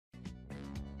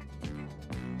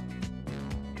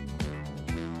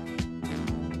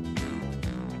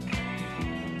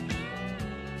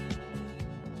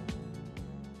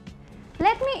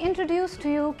Let me introduce to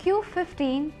you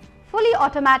Q15 fully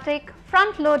automatic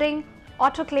front-loading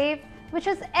autoclave, which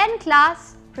is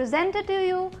N-class, presented to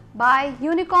you by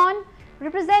Unicorn,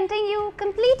 representing you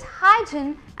complete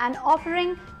hygiene and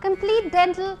offering complete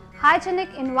dental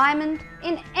hygienic environment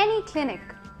in any clinic.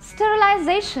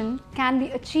 Sterilization can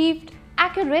be achieved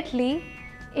accurately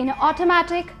in an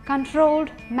automatic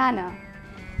controlled manner.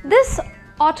 This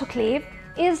autoclave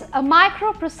is a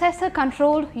microprocessor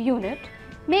controlled unit,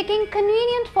 making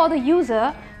convenient for the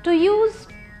user to use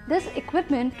this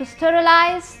equipment to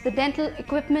sterilize the dental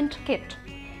equipment kit.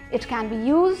 It can be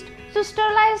used to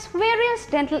sterilize various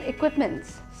dental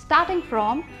equipments, starting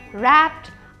from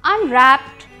wrapped,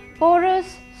 unwrapped,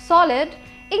 porous, solid,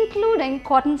 including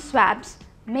cotton swabs,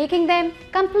 making them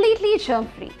completely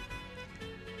germ-free.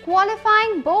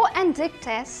 Qualifying bow and dig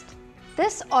test,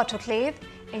 this autoclave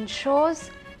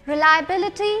ensures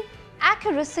reliability,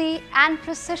 accuracy and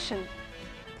precision.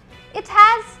 It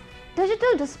has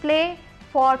digital display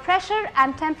for pressure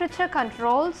and temperature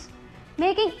controls,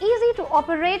 making easy to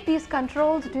operate these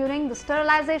controls during the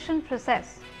sterilization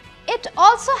process. It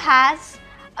also has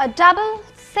a double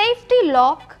safety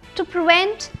lock to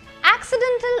prevent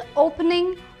accidental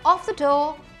opening of the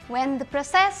door when the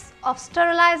process of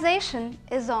sterilization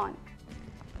is on.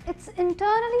 It's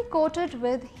internally coated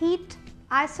with heat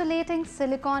isolating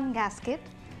silicone gasket,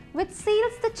 which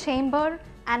seals the chamber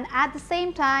and at the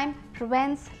same time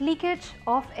prevents leakage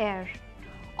of air.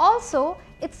 Also,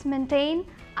 it's maintained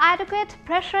adequate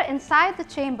pressure inside the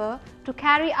chamber to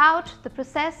carry out the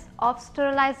process of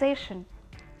sterilization.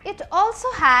 It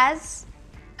also has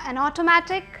an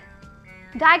automatic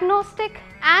diagnostic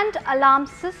and alarm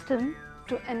system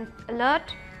to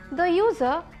alert the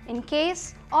user in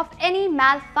case of any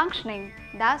malfunctioning,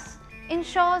 thus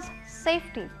ensures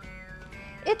safety.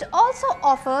 It also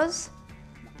offers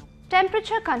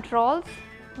temperature controls,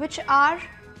 which are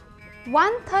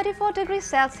 134 degrees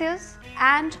Celsius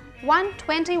and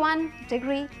 121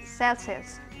 degrees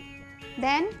Celsius.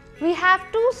 Then we have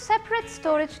two separate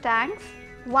storage tanks,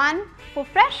 one for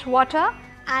fresh water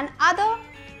and other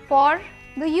for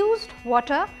the used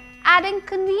water, adding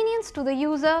convenience to the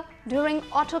user during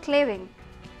autoclaving.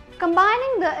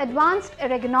 Combining the advanced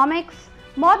ergonomics,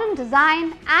 modern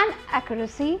design and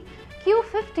accuracy,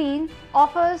 Q15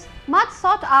 offers much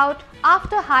sought out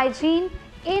after hygiene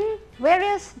in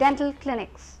various dental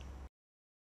clinics.